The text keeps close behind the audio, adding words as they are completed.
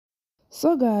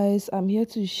So guys, I'm here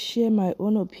to share my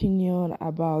own opinion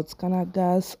about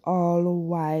Kanaga's all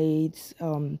white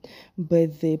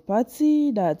birthday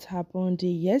party that happened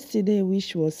yesterday,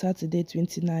 which was Saturday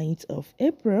 29th of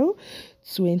April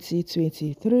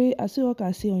 2023. As you all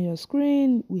can see on your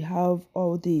screen, we have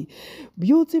all the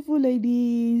beautiful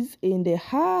ladies in the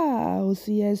house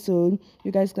here. So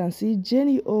you guys can see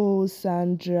Jenny O,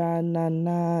 Sandra,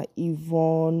 Nana,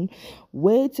 Yvonne.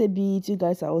 Wait a bit, you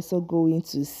guys are also going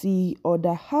to see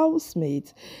other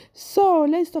housemates. So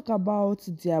let's talk about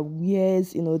their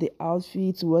wears, the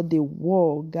outfits, what they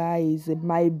wore, guys.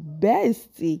 My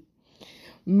best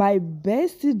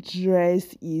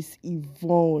dress is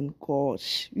Yvonne.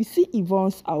 Gosh, you see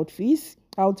Yvonne's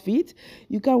outfit.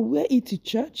 You can wear it to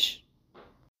church.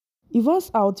 Yvonne's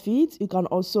outfit, you can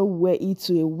also wear it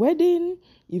to a wedding.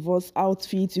 Yvonne's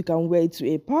outfit, you can wear it to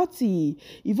a party.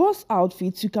 Yvonne's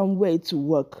outfit, you can wear it to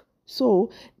work.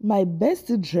 So, my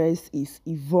best dress is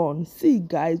Yvonne. See,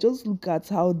 guys, just look at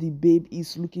how the babe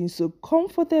is looking so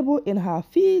comfortable in her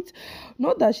feet.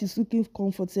 Not that she's looking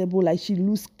comfortable, like she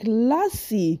looks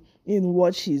classy in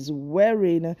what she's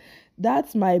wearing.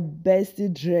 That's my best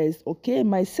dress. Okay,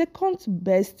 my second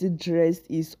best dress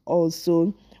is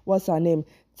also, what's her name?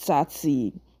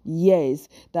 Tsatsii. Yes,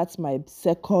 that's my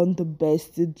second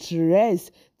best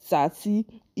dress. Tsatsii.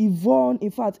 Yvonne,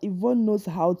 in fact, Yvonne knows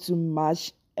how to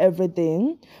match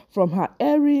everything from her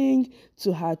earring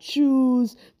to her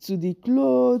shoes to the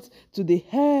clothes to the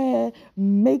hair,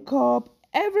 makeup,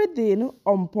 everything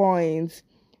on point.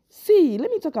 See,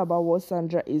 let me talk about what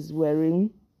Sandra is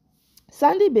wearing.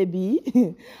 Sandy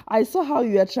baby, I saw how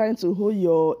you are trying to hold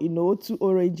your, two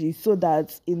oranges so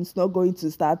that it's not going to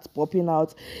start popping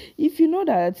out. If you know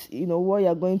that, what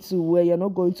you're going to wear, you're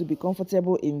not going to be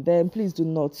comfortable in them, please do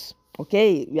not.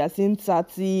 Okay, we are seeing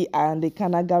Tati and the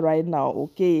Kanaga right now.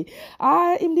 Okay,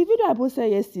 in the video I posted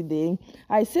yesterday,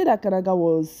 I said that Kanaga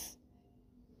was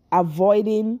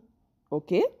avoiding.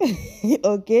 Okay,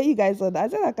 okay, you guys saw that. I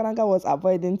said that Kanaka was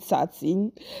avoiding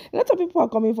chatting. A lot of people are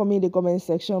coming for me in the comment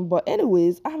section, but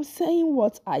anyways, I'm saying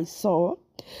what I saw,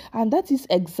 and that is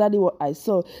exactly what I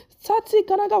saw. Tati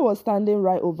Kanaka was standing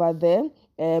right over there,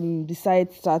 beside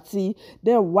Tati.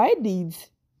 Then why did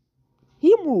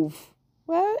he move?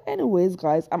 Well, anyways,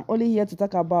 guys, I'm only here to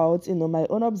talk about, my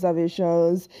own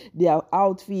observations, their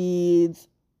outfits,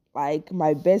 like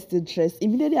my best interest.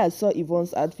 Immediately I saw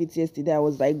Yvonne's outfit yesterday, I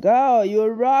was like, girl, you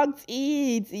rocked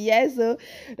it. Yes, so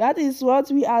that is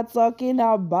what we are talking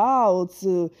about.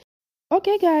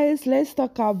 Okay, guys, let's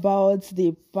talk about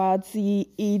the party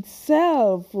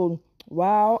itself.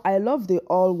 Wow, I love the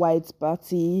all white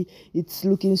party. It's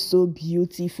looking so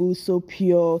beautiful, so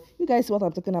pure. You guys see what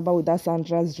I'm talking about with that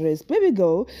Sandra's dress. Baby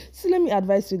girl, so let me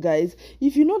advise you guys.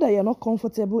 If you know that you're not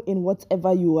comfortable in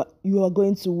whatever you are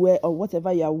going to wear or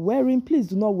whatever you are wearing, please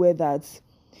do not wear that.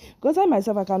 Because I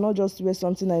myself, I cannot just wear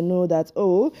something I know that,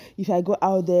 oh, if I go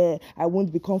out there, I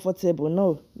won't be comfortable.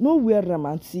 No wear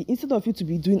romantic. Instead of you to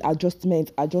be doing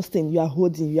adjusting, you are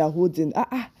holding.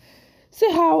 See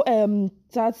how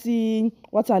Tati,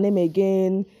 what's her name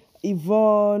again?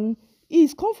 Yvonne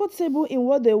is comfortable in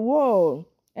what they wore.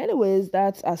 Anyways,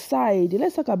 that aside,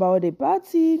 let's talk about the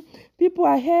party. People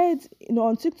ahead,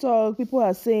 on TikTok, people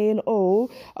are saying, oh,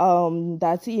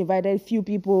 that he invited few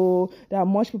people, that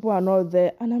much people are not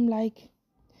there. And I'm like,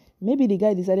 maybe the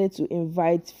guy decided to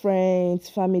invite friends,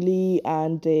 family,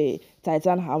 and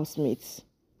Titan housemates.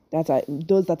 That are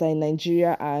those that are in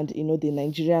Nigeria and the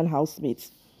Nigerian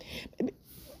housemates.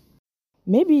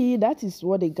 Maybe that is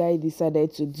what the guy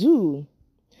decided to do.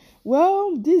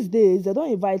 Well, these days they don't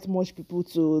invite much people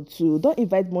to don't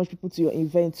invite much people to your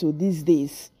event. So these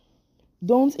days,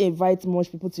 don't invite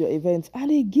much people to your event.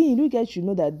 And again, you guys should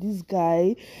know that this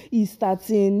guy is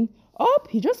starting up.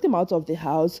 He just came out of the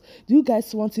house. Do you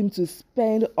guys want him to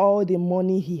spend all the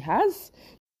money he has?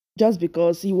 Just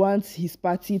because he wants his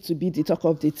party to be the talk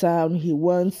of the town, he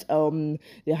wants the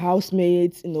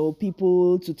housemates,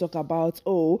 people to talk about,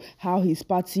 oh, how his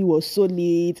party was so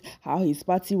lit, how his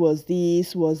party was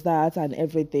this, was that, and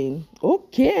everything.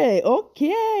 Okay,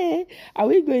 are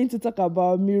we going to talk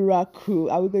about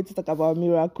Miracle? Are we going to talk about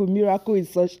Miracle? Miracle is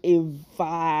such a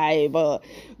vibe.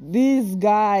 This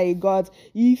guy got,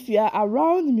 if you're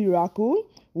around Miracle,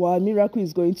 well, Miracle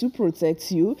is going to protect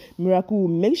you. Miracle will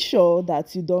make sure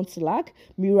that you don't lack.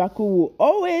 Miracle will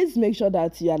always make sure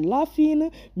that you are laughing.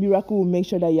 Miracle will make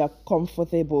sure that you are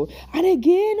comfortable. And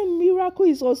again, Miracle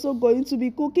is also going to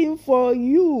be cooking for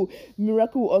you.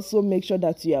 Miracle will also make sure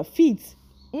that you are fit.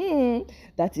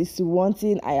 That is one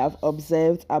thing I have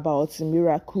observed about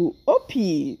Miracle OP.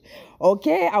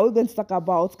 Okay, are we going to talk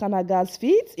about Kanaga's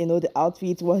feet? The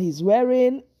outfit, what he's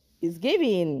wearing? It's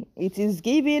giving. It is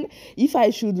giving. If I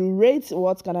should rate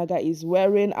what Kanaga is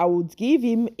wearing, I would give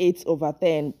him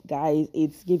 8/10. Guys,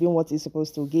 it's giving what it's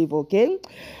supposed to give, okay?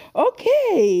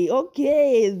 Okay.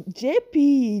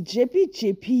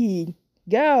 JP.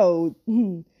 Girl,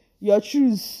 your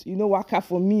shoes, waka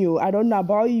for me. Oh. I don't know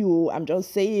about you. I'm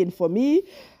just saying, for me,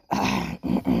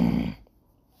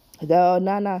 the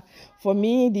Nana, for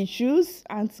me, the shoes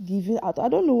aren't giving out. I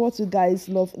don't know what you guys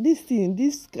love. This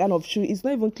kind of shoe is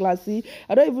not even classy.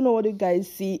 I don't even know what you guys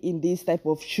see in this type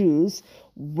of shoes.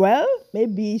 Well,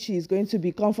 maybe she's going to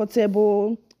be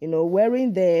comfortable,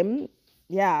 wearing them.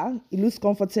 Yeah, it looks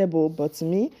comfortable, but to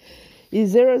me,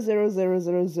 it's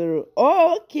 00000.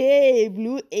 Okay,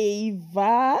 blue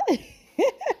Aiva.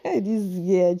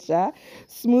 This girl,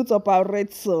 smooth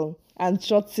operator and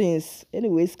short things.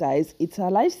 Anyways, guys, it's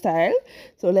her lifestyle,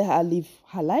 so let her live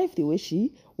her life the way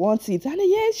she wants it. And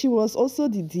yes, she was also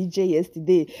the DJ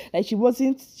yesterday. Like she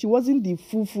wasn't the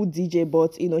full DJ,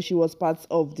 but she was part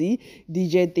of the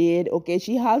DJ thing. Okay,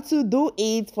 she had to do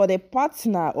it for the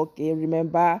partner. Okay,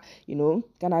 remember,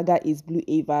 Kanaga is Blue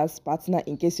Aiva's partner.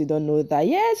 In case you don't know that,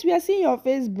 yes, we are seeing your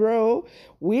face, bro.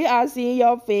 We are seeing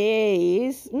your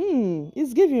face.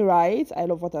 It's giving, right? I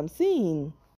love what I'm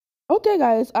seeing. Okay,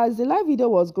 guys, as the live video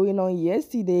was going on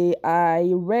yesterday, I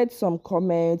read some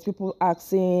comments, people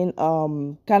asking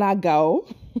Kanaga,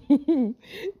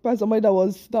 by somebody that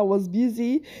was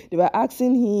busy. They were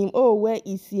asking him, oh, where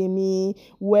is Yemi?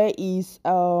 Where is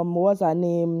what's her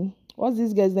name? What's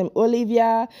this guy's name?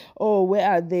 Olivia. Oh, where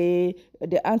are they?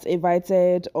 They aren't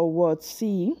invited or what?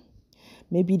 See,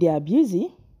 maybe they are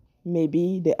busy.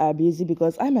 Maybe they are busy,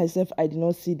 because I myself, I did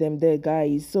not see them there,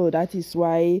 guys. So that is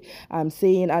why I'm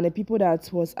saying, and the people that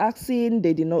was asking,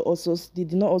 they did not also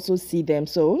see them.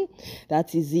 So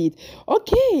that is it.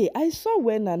 Okay, I saw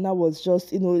when Nana was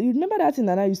just, you remember that thing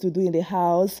Nana used to do in the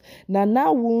house.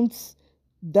 Nana won't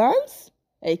dance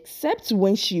except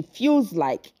when she feels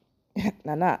like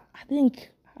Nana,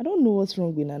 I don't know what's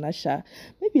wrong with Nana Sha.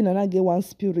 Maybe Nana get one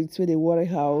spirit where they worry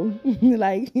how.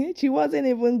 Like, she wasn't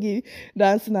even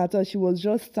dancing at all. She was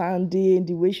just standing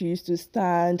the way she used to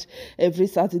stand every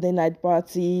Saturday night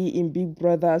party in Big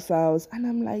Brother's house. And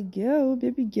I'm like, girl,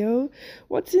 baby girl,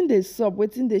 what's in the sub?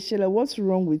 What's in the shell? What's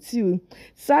wrong with you?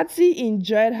 Tsatsii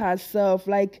enjoyed herself.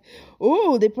 Like,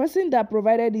 oh, the person that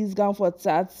provided this gown for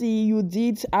Tsatsii, you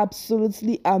did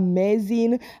absolutely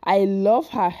amazing. I love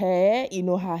her hair.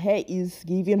 Her hair is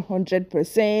giving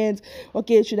 100%.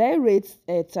 Okay, should I rate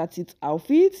Tsaatsii's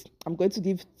outfit? I'm going to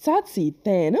give Tsatsii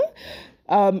 10.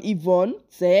 Yvonne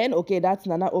 10. Okay, that's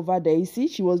Nana over there. You see,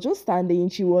 she was just standing.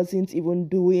 She wasn't even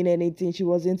doing anything. She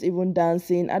wasn't even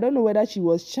dancing. I don't know whether she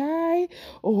was shy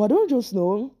or I don't just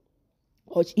know.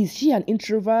 Or is she an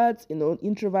introvert?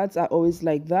 Introverts are always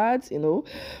like that.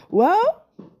 Well,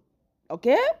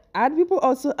 okay. And people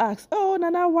also ask, oh,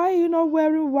 Nana, why are you not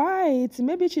wearing white?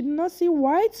 Maybe she did not see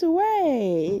white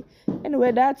away.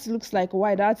 Anyway, that looks like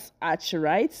white. That's arch,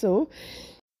 right? So,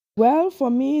 well, for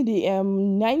me, the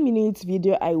 9 minutes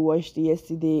video I watched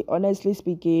yesterday, honestly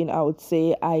speaking, I would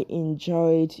say I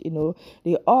enjoyed,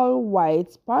 the all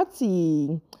white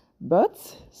party. But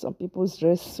some people's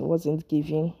dress wasn't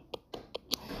giving.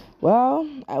 Well,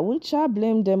 I won't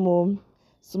blame them all.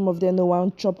 Some of them no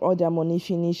one chop all their money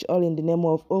finish, all in the name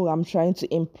of, oh, I'm trying to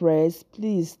impress.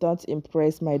 Please don't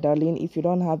impress, my darling. If you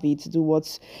don't have it, do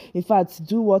what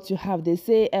you have. They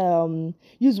say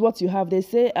use what you have. They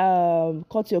say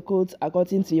cut your coat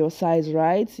according to your size,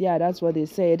 right? Yeah, that's what they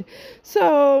said.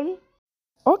 So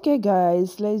okay,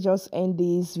 guys, let's just end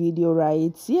this video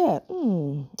right. Yeah.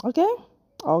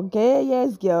 Okay,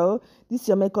 yes, girl. This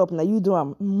your makeup. Now you do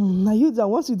them. Now you do.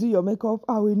 Once you do your makeup,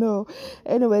 I will know.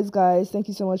 Anyways, guys, thank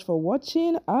you so much for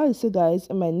watching. I'll see you guys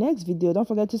in my next video. Don't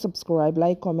forget to subscribe,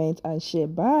 like, comment, and share.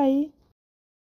 Bye.